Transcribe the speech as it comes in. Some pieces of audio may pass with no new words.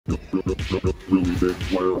Really big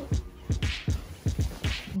plant.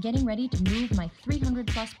 I'm getting ready to move my 300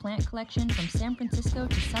 plus plant collection from San Francisco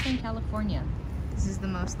to Southern California. This is the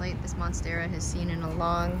most light this monstera has seen in a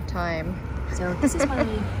long time. So this is what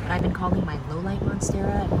I've been calling my low-light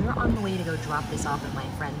monstera, and we're on the way to go drop this off at my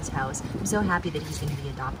friend's house. I'm so happy that he's going to be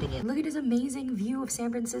adopting it. Look at his amazing view of San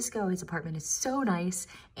Francisco. His apartment is so nice,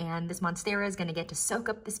 and this monstera is going to get to soak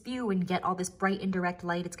up this view and get all this bright indirect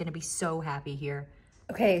light. It's going to be so happy here.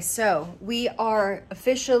 Okay, so we are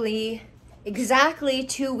officially exactly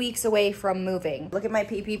 2 weeks away from moving. Look at my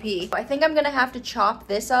PPP. I think I'm gonna have to chop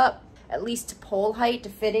this up at least to pole height to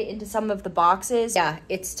fit it into some of the boxes. Yeah,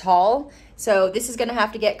 it's tall, so this is gonna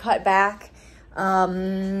have to get cut back.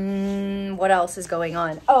 What else is going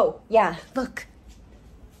on? Oh, yeah, look.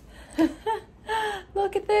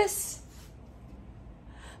 Look at this.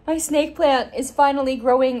 My snake plant is finally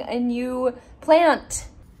growing a new plant.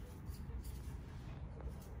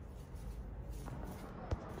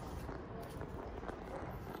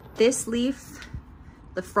 This leaf,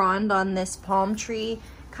 the frond on this palm tree,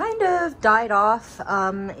 kind of died off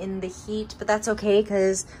in the heat, but that's okay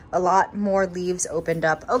because a lot more leaves opened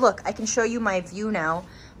up. Oh look, I can show you my view now.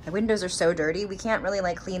 My windows are so dirty. We can't really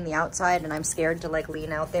like clean the outside, and I'm scared to like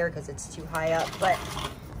lean out there because it's too high up. But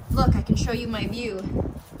look, I can show you my view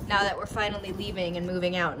now that we're finally leaving and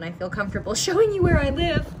moving out, and I feel comfortable showing you where I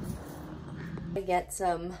live. I get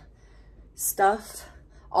some stuff.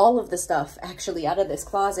 All of the stuff actually out of this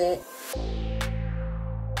closet.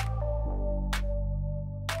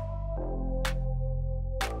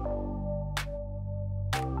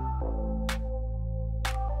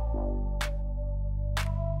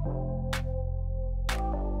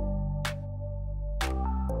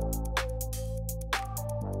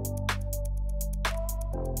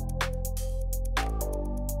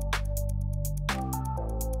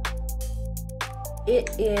 It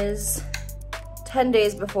is 10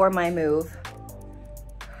 days before my move.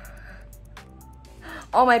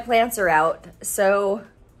 All my plants are out, so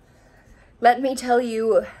let me tell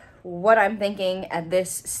you what I'm thinking at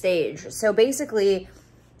this stage. So basically,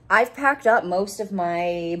 I've packed up most of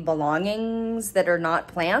my belongings that are not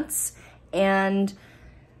plants, and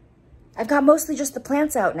I've got mostly just the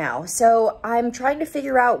plants out now. So I'm trying to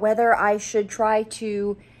figure out whether I should try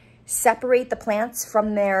to separate the plants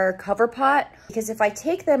from their cover pot, because if I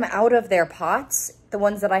take them out of their pots, the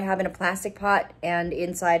ones that I have in a plastic pot and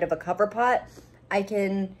inside of a cover pot, I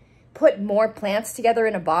can put more plants together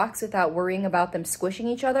in a box without worrying about them squishing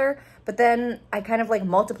each other. But then I kind of like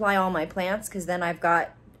multiply all my plants because then I've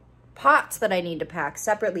got pots that I need to pack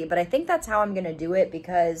separately. But I think that's how I'm gonna do it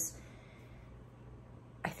because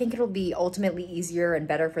I think it'll be ultimately easier and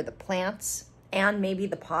better for the plants and maybe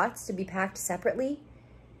the pots to be packed separately.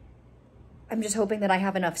 I'm just hoping that I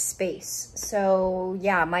have enough space. So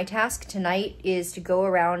yeah, my task tonight is to go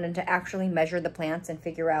around and to actually measure the plants and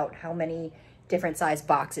figure out how many different size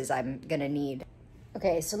boxes I'm gonna need.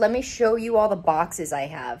 Okay, so let me show you all the boxes I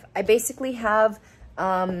have. I basically have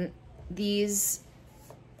these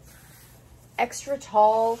extra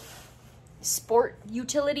tall sport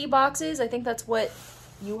utility boxes. I think that's what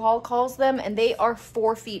U-Haul calls them, and they are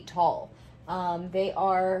 4 feet tall. They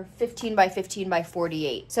are 15 by 15 by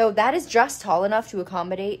 48. So that is just tall enough to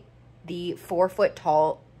accommodate the 4 foot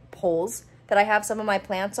tall poles that I have some of my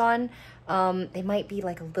plants on. They might be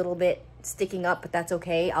like a little bit sticking up, but that's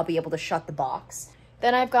okay. I'll be able to shut the box.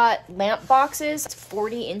 Then I've got lamp boxes,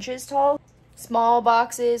 40 inches tall. Small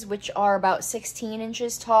boxes, which are about 16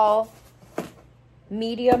 inches tall.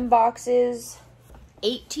 Medium boxes,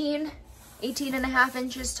 18 and a half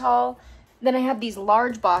inches tall. Then I have these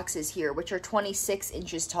large boxes here, which are 26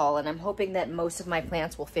 inches tall, and I'm hoping that most of my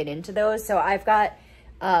plants will fit into those. So I've got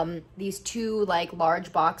these two like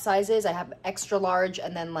large box sizes. I have extra large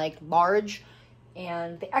and then like large,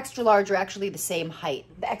 and the extra large are actually the same height.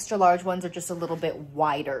 The extra large ones are just a little bit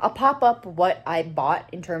wider. I'll pop up what I bought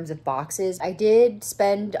in terms of boxes. I did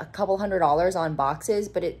spend a couple $100s on boxes,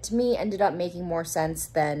 but it to me ended up making more sense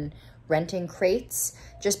than renting crates,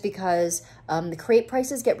 just because the crate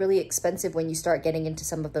prices get really expensive when you start getting into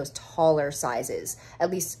some of those taller sizes,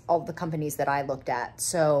 at least all the companies that I looked at.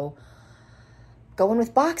 So going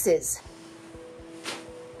with boxes.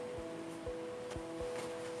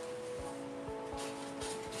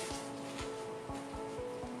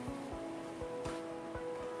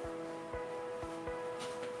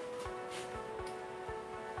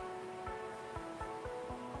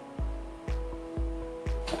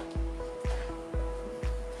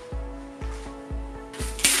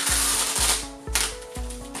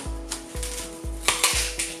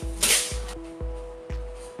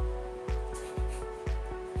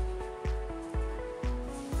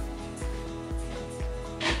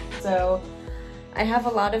 So I have a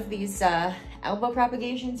lot of these elbow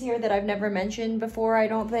propagations here that I've never mentioned before, I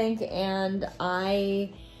don't think, and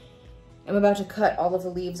I am about to cut all of the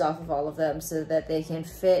leaves off of all of them so that they can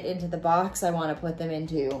fit into the box I want to put them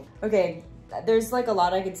into. Okay, there's like a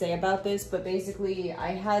lot I could say about this, but basically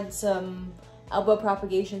I had some elbow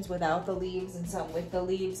propagations without the leaves and some with the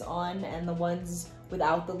leaves on, and the ones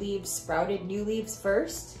without the leaves sprouted new leaves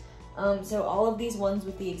first. So all of these ones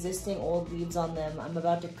with the existing old leaves on them, I'm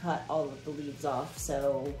about to cut all of the leaves off,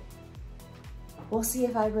 so we'll see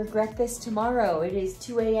if I regret this tomorrow. It is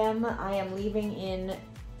 2 a.m. I am leaving in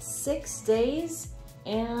 6 days,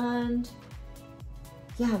 and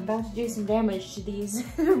yeah, I'm about to do some damage to these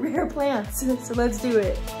rare plants, so let's do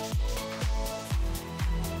it.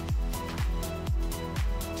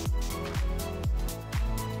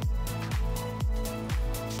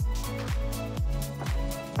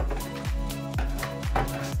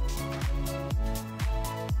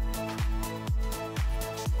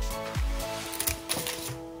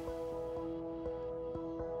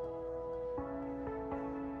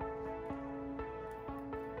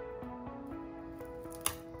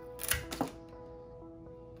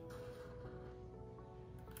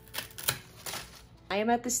 I am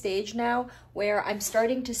at the stage now where I'm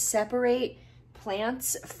starting to separate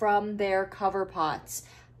plants from their cover pots.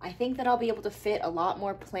 I think that I'll be able to fit a lot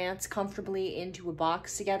more plants comfortably into a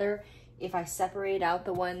box together if I separate out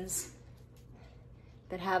the ones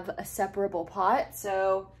that have a separable pot.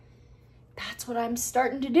 So that's what I'm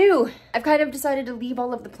starting to do. I've kind of decided to leave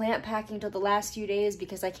all of the plant packing till the last few days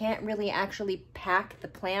because I can't really actually pack the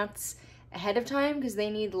plants ahead of time because they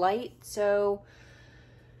need light. So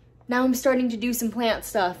now I'm starting to do some plant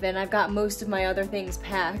stuff, and I've got most of my other things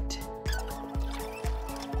packed.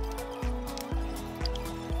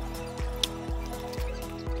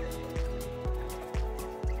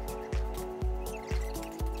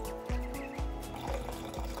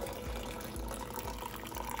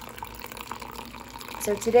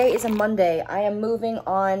 So today is a Monday. I am moving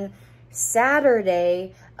on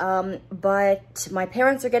Saturday, but my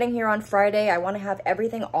parents are getting here on Friday. I want to have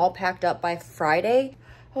everything all packed up by Friday.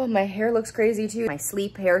 Oh, my hair looks crazy too. My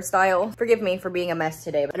sleep hairstyle. Forgive me for being a mess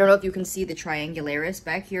today. I don't know if you can see the triangularis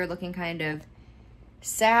back here looking kind of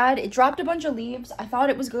sad. It dropped a bunch of leaves. I thought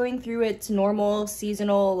it was going through its normal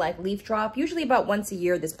seasonal like leaf drop. Usually about once a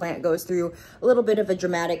year this plant goes through a little bit of a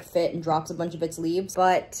dramatic fit and drops a bunch of its leaves.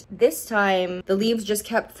 But this time the leaves just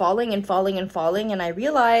kept falling and falling and falling, and I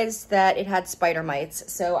realized that it had spider mites.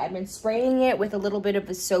 So I've been spraying it with a little bit of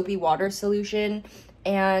a soapy water solution,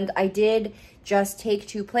 and I did just take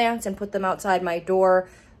 2 plants and put them outside my door.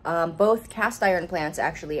 Both cast iron plants,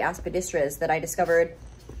 actually, aspidistras, that I discovered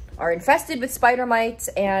are infested with spider mites,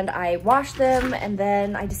 and I washed them, and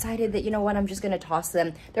then I decided that, you know what, I'm just gonna toss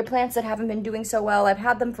them. They're plants that haven't been doing so well. I've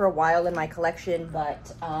had them for a while in my collection,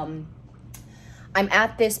 but I'm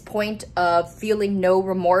at this point of feeling no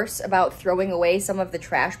remorse about throwing away some of the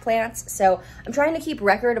trash plants. So I'm trying to keep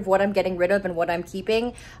record of what I'm getting rid of and what I'm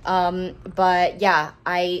keeping. But yeah,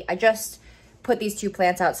 I just put these 2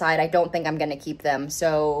 plants outside. I don't think I'm gonna keep them.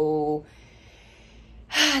 So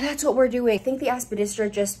that's what we're doing. I think the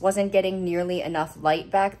aspidistra just wasn't getting nearly enough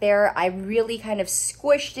light back there. I really kind of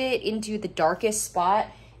squished it into the darkest spot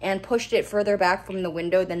and pushed it further back from the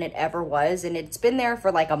window than it ever was. And it's been there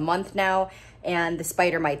for like a month now, and the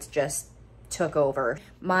spider mites just took over.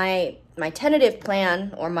 My tentative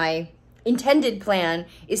plan, or my intended plan,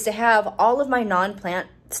 is to have all of my non-plant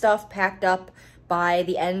stuff packed up by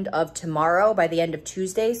the end of tomorrow, by the end of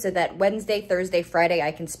Tuesday, so that Wednesday, Thursday, Friday,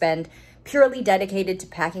 I can spend purely dedicated to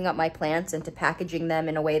packing up my plants and to packaging them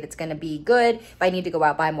in a way that's gonna be good. If I need to go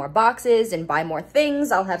out, buy more boxes and buy more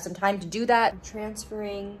things, I'll have some time to do that. I'm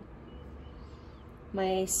transferring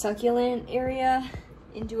my succulent area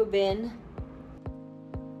into a bin.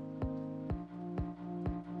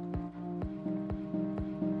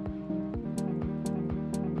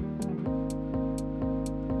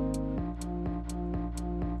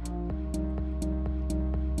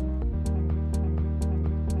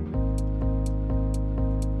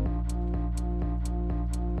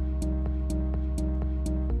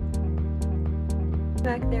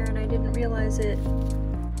 Back there, and I didn't realize it.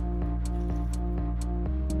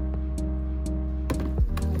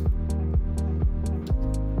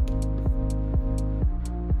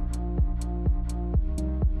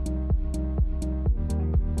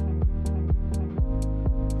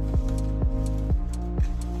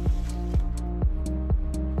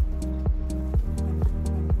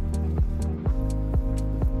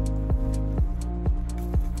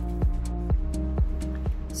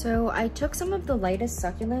 So I took some of the lightest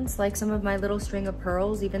succulents, like some of my little string of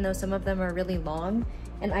pearls, even though some of them are really long,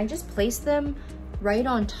 and I just placed them right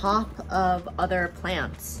on top of other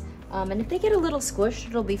plants. And if they get a little squished,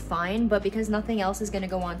 it'll be fine, but because nothing else is gonna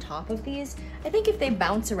go on top of these, I think if they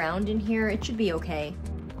bounce around in here, it should be okay.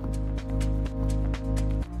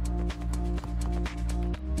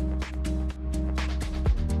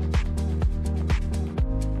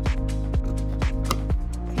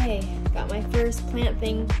 Okay, got my first plant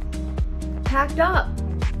thing packed up.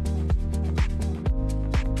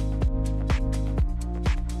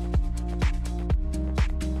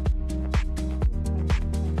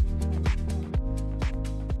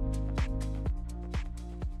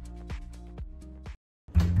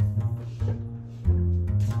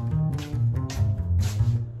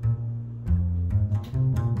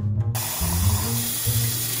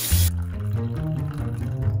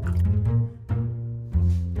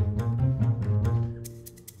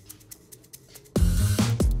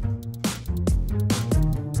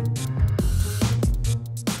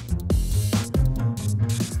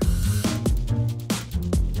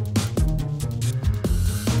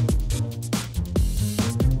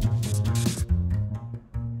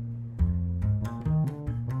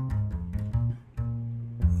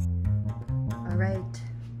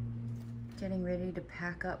 Getting ready to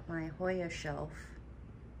pack up my Hoya shelf.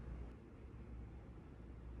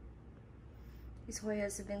 These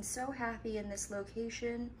Hoyas have been so happy in this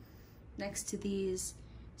location next to these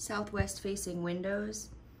southwest facing windows.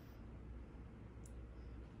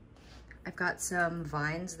 I've got some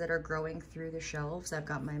vines that are growing through the shelves. I've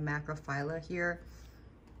got my macrophylla here,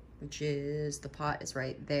 which is, the pot is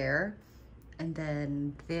right there. And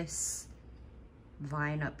then this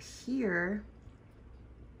vine up here,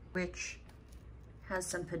 which has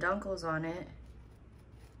some peduncles on it,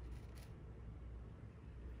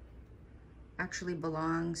 actually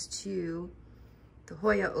belongs to the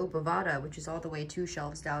Hoya obovata, which is all the way 2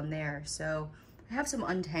 shelves down there. So I have some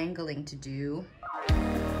untangling to do.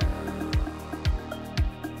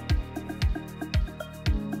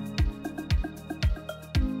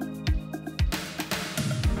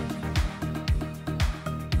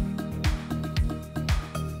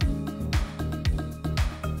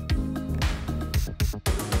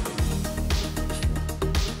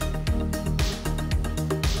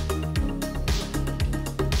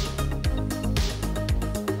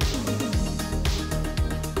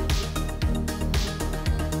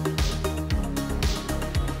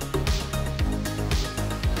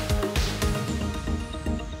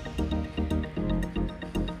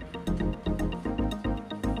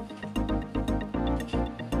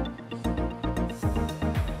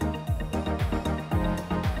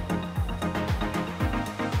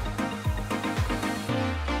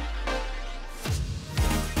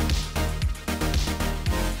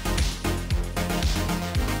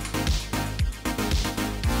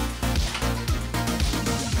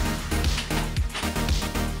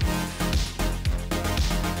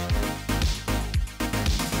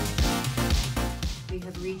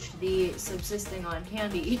 Reached the subsisting on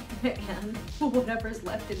candy and whatever's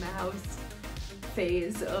left in the house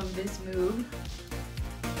phase of this move.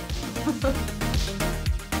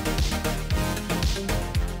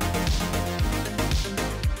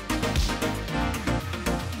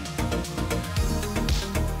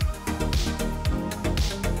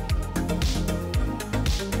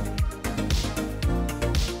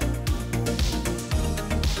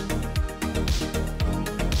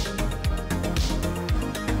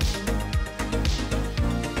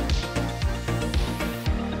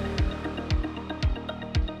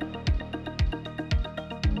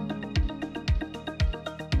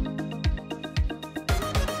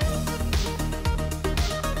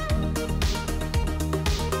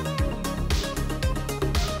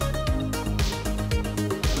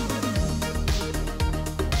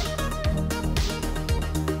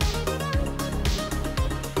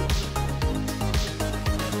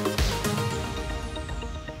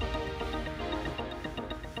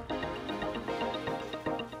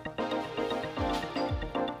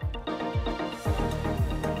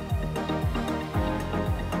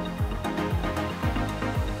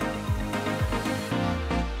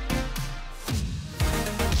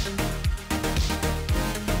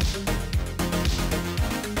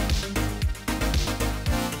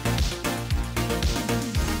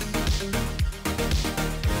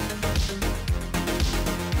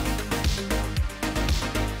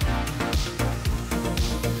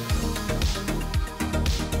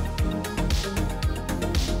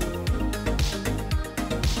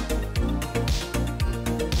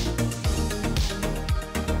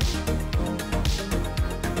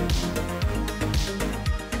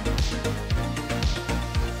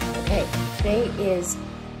 is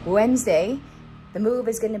Wednesday. The move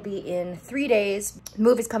is going to be in 3 days. The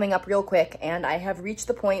move is coming up real quick, and I have reached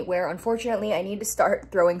the point where, unfortunately, I need to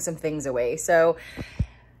start throwing some things away. So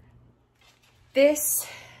this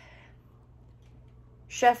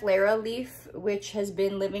Chef Lara leaf, which has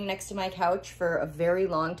been living next to my couch for a very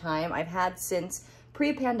long time, I've had since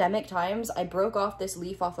pre-pandemic times. I broke off this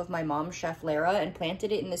leaf off of my mom's Chef Lara and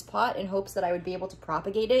planted it in this pot in hopes that I would be able to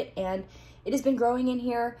propagate it, and it has been growing in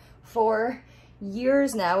here for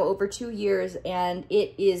years now, over 2 years, and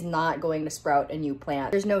it is not going to sprout a new plant.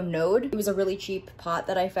 There's no node. It was a really cheap pot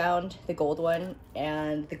that I found, the gold one,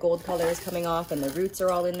 and the gold color is coming off and the roots are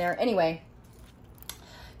all in there. Anyway,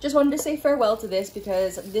 just wanted to say farewell to this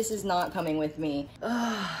because this is not coming with me.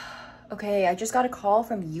 Okay, I just got a call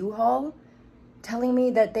from U-Haul telling me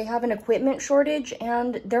that they have an equipment shortage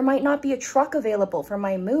and there might not be a truck available for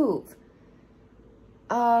my move.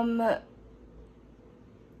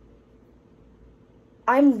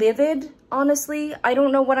 I'm livid, honestly. I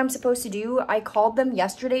don't know what I'm supposed to do. I called them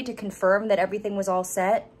yesterday to confirm that everything was all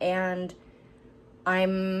set, and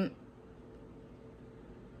I'm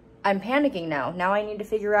panicking now. Now I need to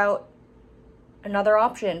figure out another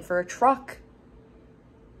option for a truck.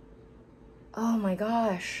 Oh my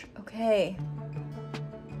gosh. Okay.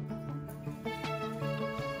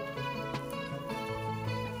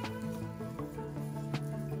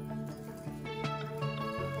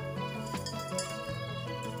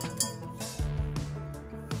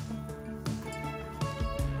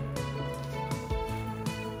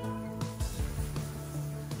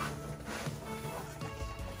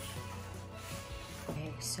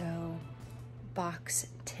 So, box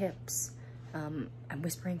tips. I'm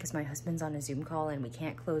whispering because my husband's on a Zoom call and we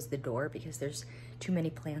can't close the door because there's too many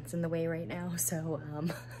plants in the way right now. So,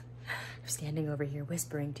 I'm standing over here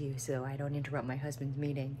whispering to you so I don't interrupt my husband's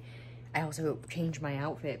meeting. I also changed my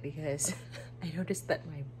outfit because I noticed that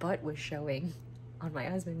my butt was showing on my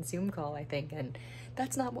husband's Zoom call, I think, and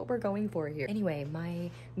that's not what we're going for here. Anyway, my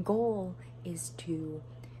goal is to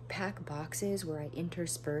pack boxes where I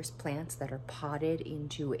intersperse plants that are potted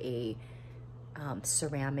into a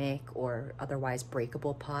ceramic or otherwise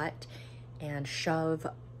breakable pot and shove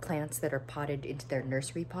plants that are potted into their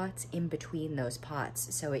nursery pots in between those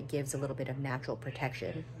pots so it gives a little bit of natural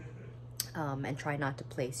protection, and try not to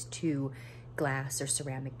place 2 glass or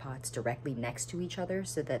ceramic pots directly next to each other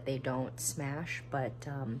so that they don't smash. But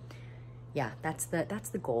yeah, that's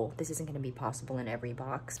the goal. This isn't going to be possible in every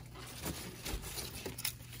box.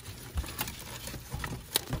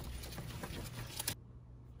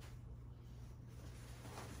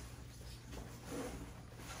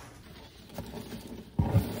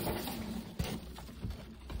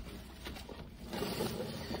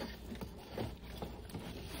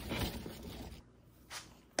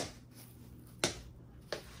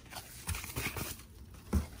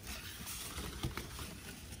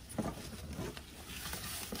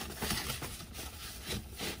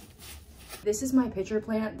 This is my pitcher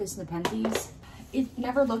plant, this Nepenthes. It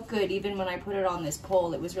never looked good even when I put it on this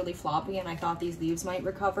pole. It was really floppy and I thought these leaves might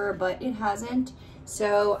recover, but it hasn't.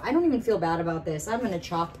 So I don't even feel bad about this. I'm gonna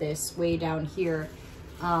chop this way down here.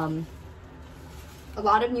 A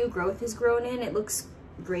lot of new growth has grown in. It looks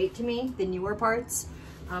great to me, the newer parts.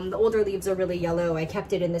 The older leaves are really yellow. I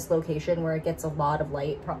kept it in this location where it gets a lot of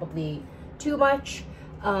light, probably too much.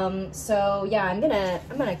 So yeah, I'm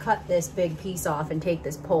gonna cut this big piece off and take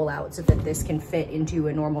this pole out so that this can fit into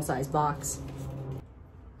a normal size box.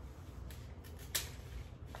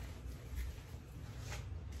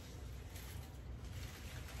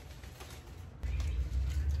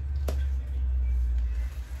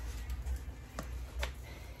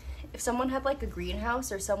 If someone had like a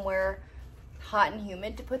greenhouse or somewhere hot and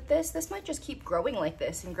humid to put this might just keep growing like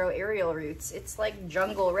this and grow aerial roots. It's like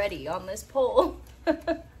jungle ready on this pole. All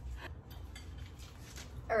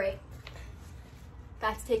right,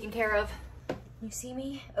 that's taken care of. You see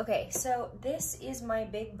me? Okay, so this is my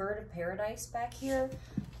big bird of paradise back here.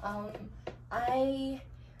 I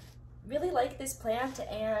really like this plant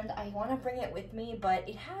and I want to bring it with me, but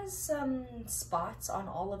it has some spots on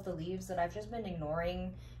all of the leaves that I've just been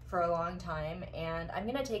ignoring for a long time, and I'm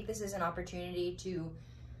gonna take this as an opportunity to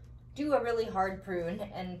do a really hard prune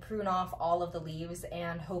and prune off all of the leaves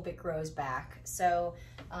and hope it grows back. So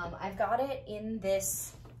I've got it in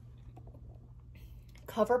this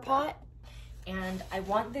cover pot, and I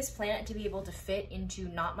want this plant to be able to fit into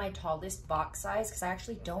not my tallest box size because I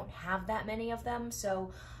actually don't have that many of them.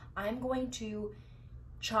 So I'm going to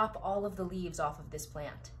chop all of the leaves off of this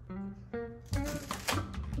plant.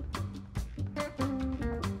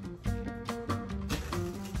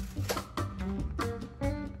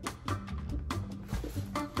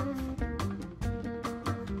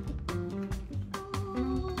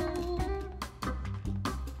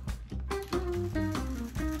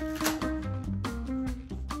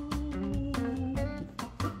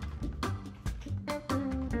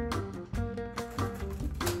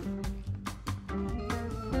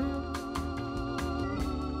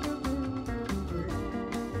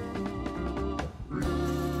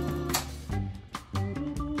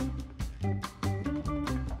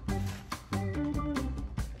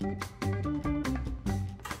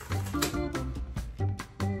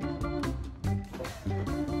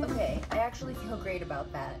 feel great about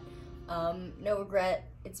that. No regret.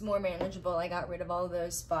 It's more manageable. I got rid of all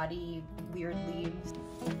those spotty, weird leaves.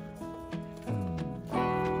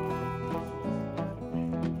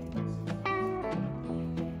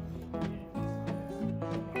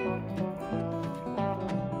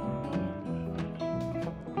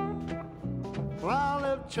 Well, I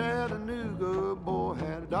left Chattanooga, boy,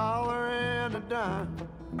 had $1 and a dime.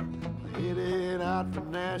 Headed out from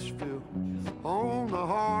Nashville on the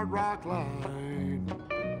Hard Rock Line.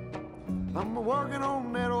 I'm working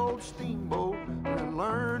on that old steamboat and I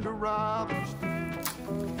learned to ride the steam.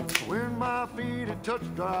 When my feet had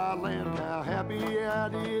touched dry land, how happy I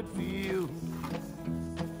did feel.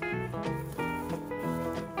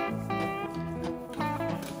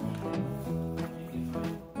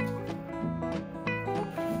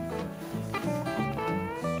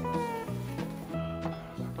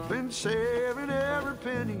 Been saving every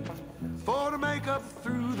penny for to make up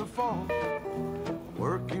through the fall.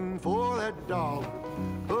 Working for that dollar,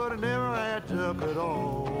 but it never adds up at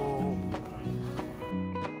all.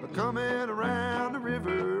 Coming around the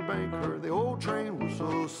river bank, heard the old train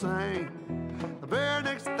whistle sing. The very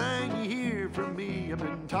next thing you hear from me, I've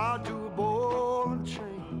been tied to a ball and chain.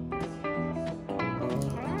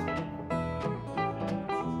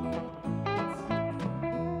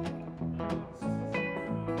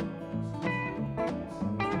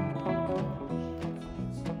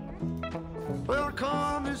 Well,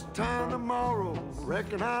 come this time tomorrow,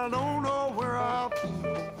 reckon I don't know where I'll be.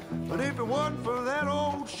 But if it wasn't for that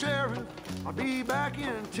old sheriff, I'd be back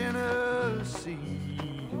in Tennessee.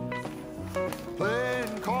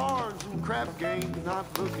 Playing cards and crap games, not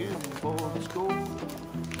looking for the score.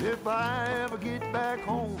 If I ever get back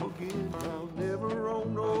home again, I'll never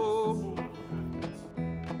roam no more.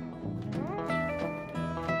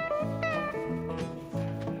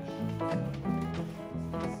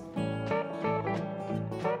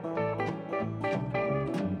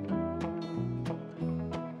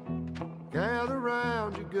 Gather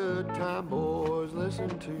round, you good time boys, listen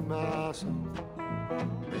to my song.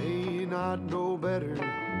 May not know better,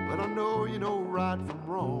 but I know you know right from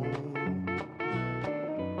wrong.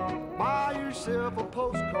 Buy yourself a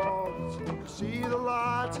postcard so you can see the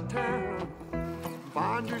lights of town.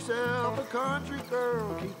 Find yourself a country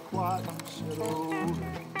girl, keep quiet and settle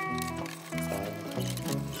down.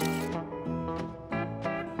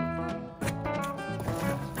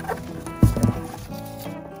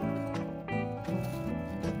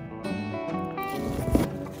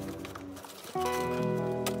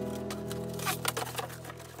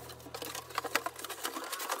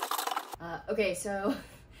 Okay, so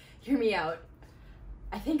hear me out.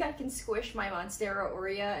 I think I can squish my Monstera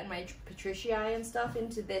aurea and my Patriciae and stuff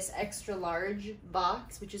into this extra large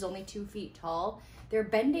box, which is only 2 feet tall. They're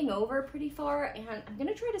bending over pretty far, and I'm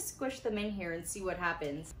gonna try to squish them in here and see what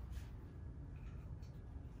happens.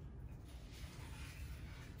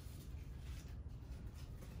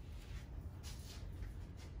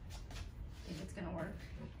 I think it's gonna work.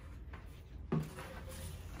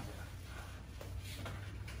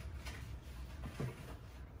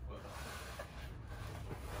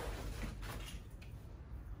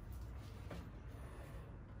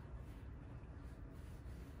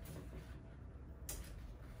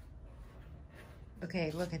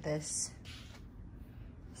 Okay, look at this.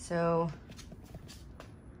 So,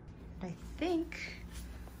 I think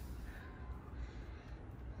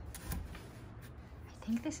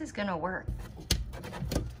this is gonna work.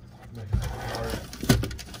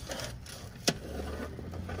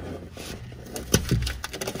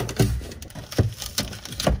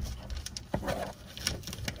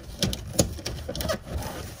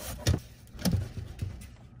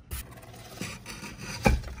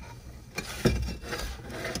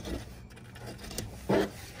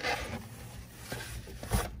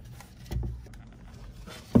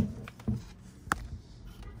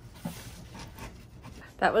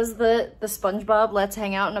 That was the SpongeBob let's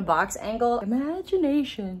hang out in a box angle.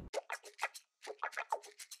 Imagination.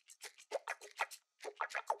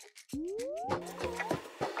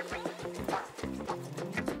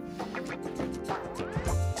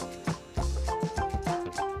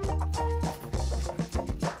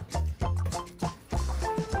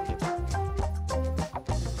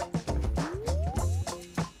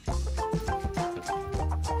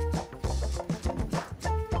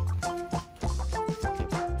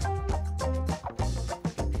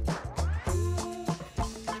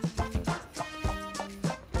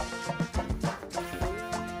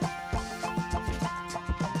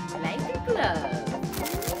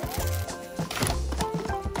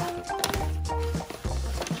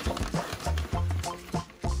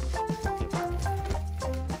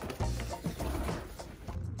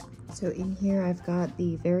 So in here I've got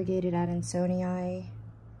the variegated Adansonii,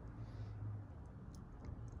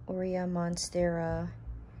 Aurea monstera,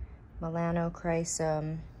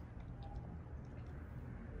 Melanochrysum,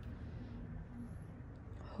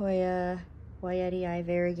 Hoya Wyattii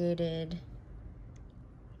variegated,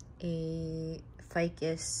 a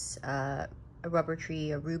ficus, a rubber tree,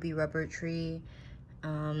 a ruby rubber tree,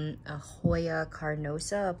 a Hoya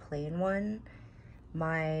carnosa, a plain one,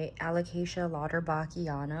 my Alocasia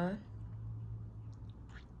lauterbachii.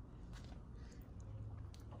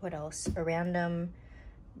 What else? A random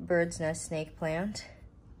bird's nest snake plant,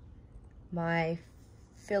 my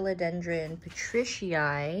Philodendron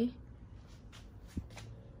patricii,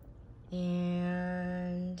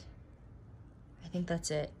 and I think that's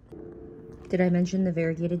it. Did I mention the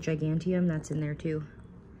variegated giganteum? That's in there too.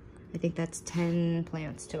 I think that's 10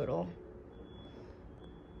 plants total.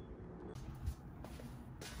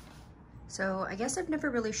 So I guess I've never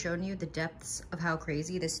really shown you the depths of how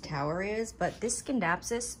crazy this tower is, but this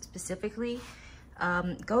Scindapsus specifically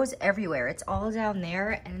goes everywhere. It's all down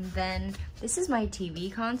there, and then this is my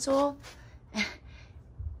TV console.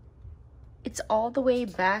 It's all the way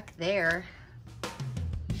back there.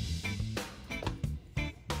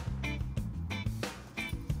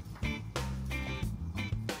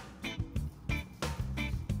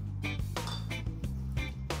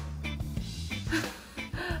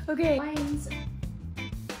 Okay, lines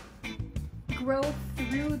grow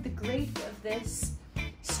through the grate of this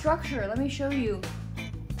structure. Let me show you.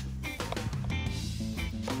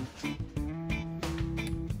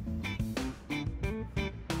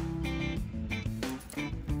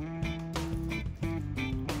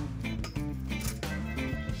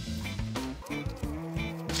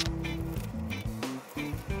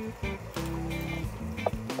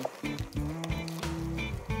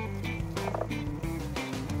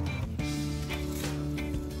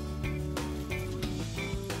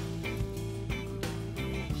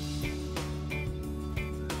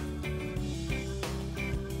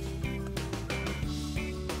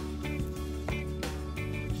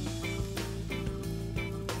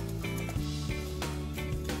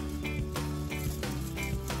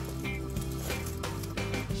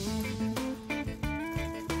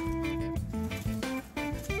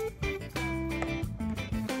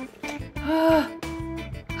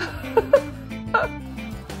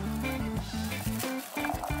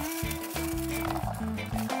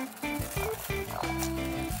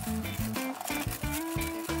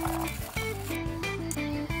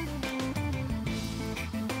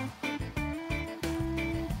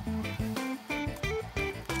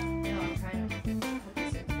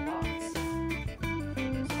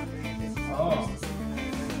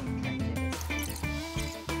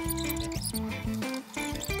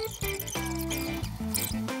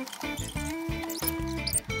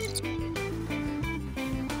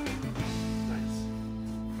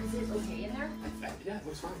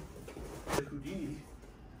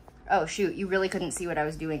 Oh shoot, you really couldn't see what I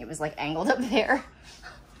was doing. It was like angled up there.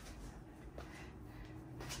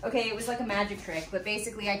 Okay, it was like a magic trick, but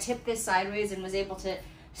basically I tipped this sideways and was able to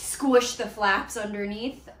squish the flaps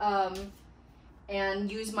underneath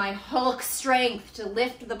and use my Hulk strength to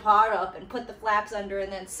lift the pot up and put the flaps under,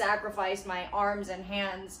 and then sacrifice my arms and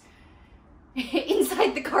hands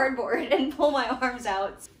inside the cardboard and pull my arms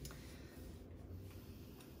out.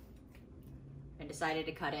 I decided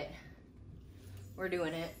to cut it. We're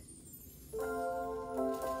doing it.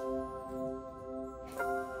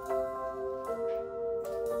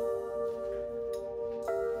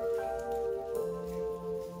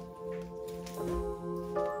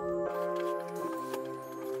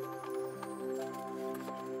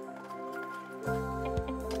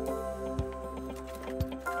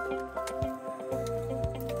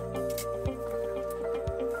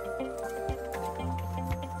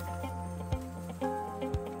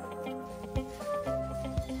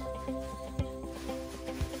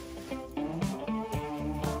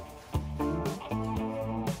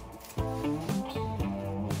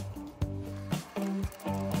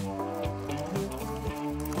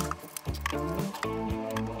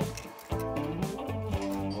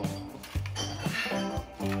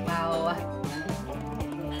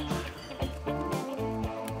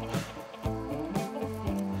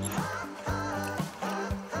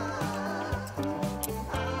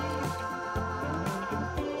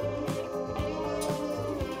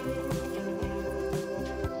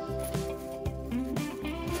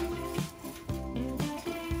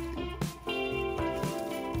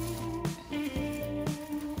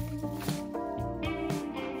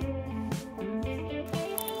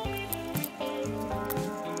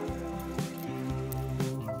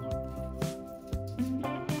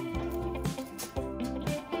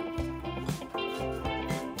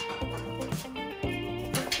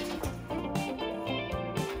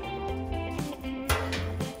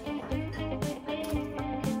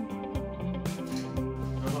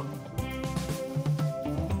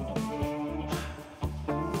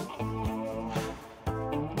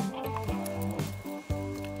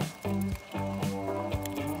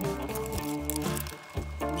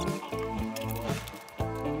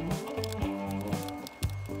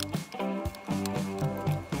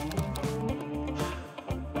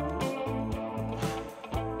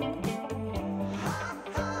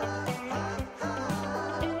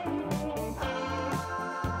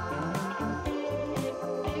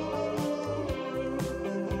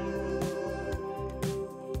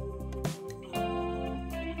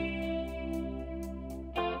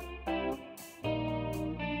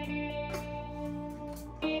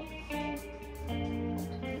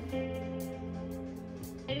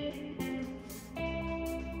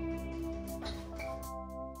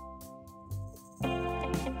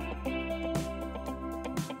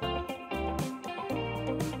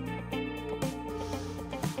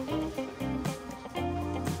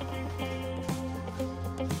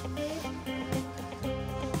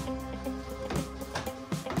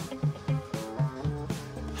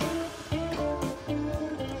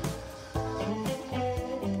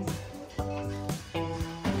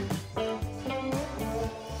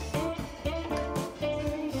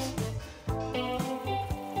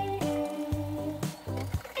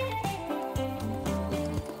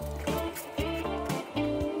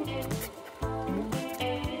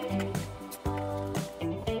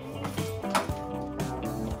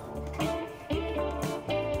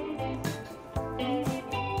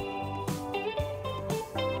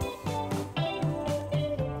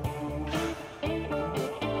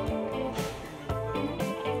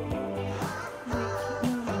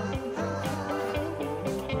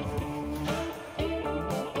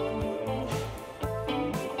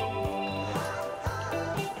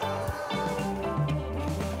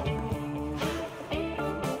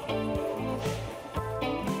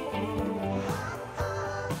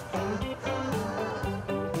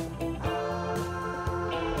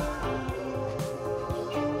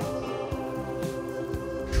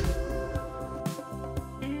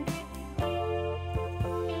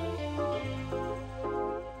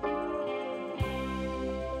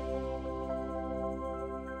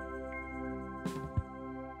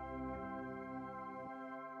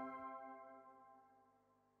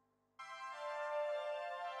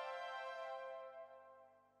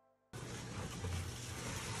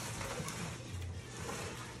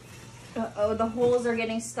 Uh-oh, the holes are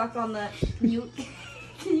getting stuck on the mute.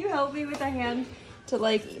 Can you help me with a hand to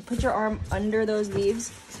like put your arm under those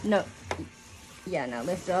leaves? No. Yeah, now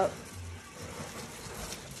lift up.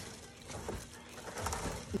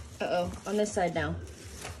 Uh-oh, on this side now.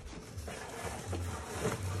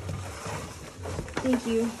 Thank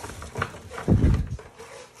you.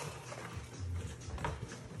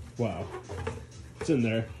 Wow. It's in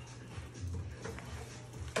there.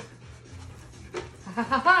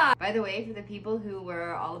 By the way, for the people who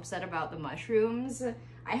were all upset about the mushrooms,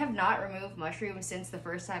 I have not removed mushrooms since the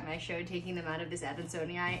first time I showed taking them out of this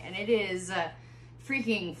Adansonii, and it is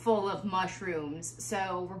freaking full of mushrooms.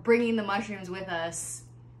 So we're bringing the mushrooms with us.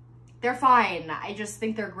 They're fine. I just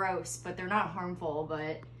think they're gross, but they're not harmful,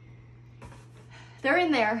 but they're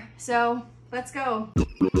in there. So let's go.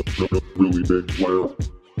 Really big player.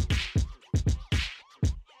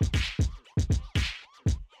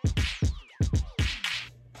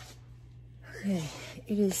 Okay,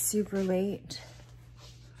 it is super late.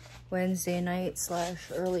 Wednesday night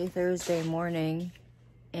 / early Thursday morning,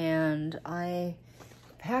 and I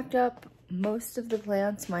packed up most of the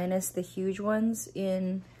plants minus the huge ones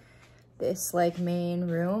in this like main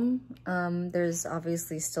room. There's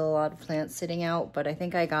obviously still a lot of plants sitting out, but I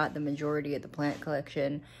think I got the majority of the plant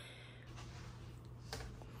collection.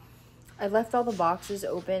 I left all the boxes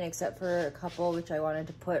open except for a couple which I wanted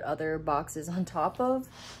to put other boxes on top of,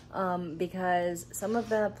 because some of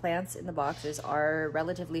the plants in the boxes are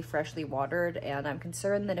relatively freshly watered, and I'm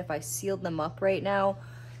concerned that if I sealed them up right now,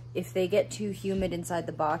 if they get too humid inside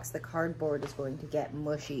the box, the cardboard is going to get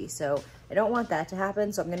mushy. So I don't want that to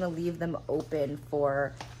happen, so I'm gonna leave them open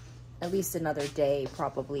for at least another day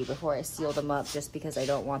probably before I seal them up, just because I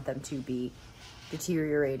don't want them to be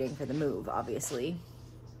deteriorating for the move, obviously.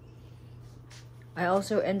 I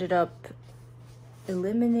also ended up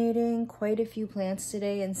eliminating quite a few plants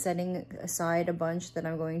today and setting aside a bunch that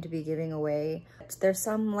I'm going to be giving away. There's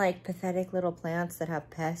some like pathetic little plants that have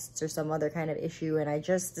pests or some other kind of issue, and I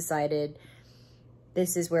just decided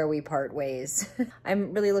this is where we part ways.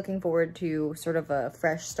 I'm really looking forward to sort of a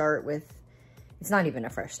fresh start with, it's not even a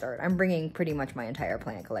fresh start. I'm bringing pretty much my entire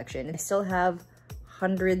plant collection. I still have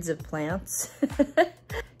hundreds of plants.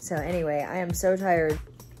 So anyway, I am so tired.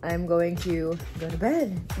 I'm going to go to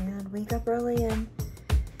bed and wake up early and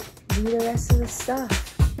do the rest of the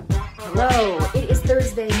stuff. Hello, it is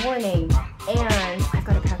Thursday morning and I've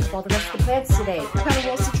got to pack up all the rest of the plants today. I've got a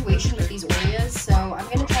whole situation with these Oreas, so I'm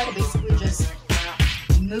going to try to basically just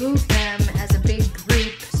move them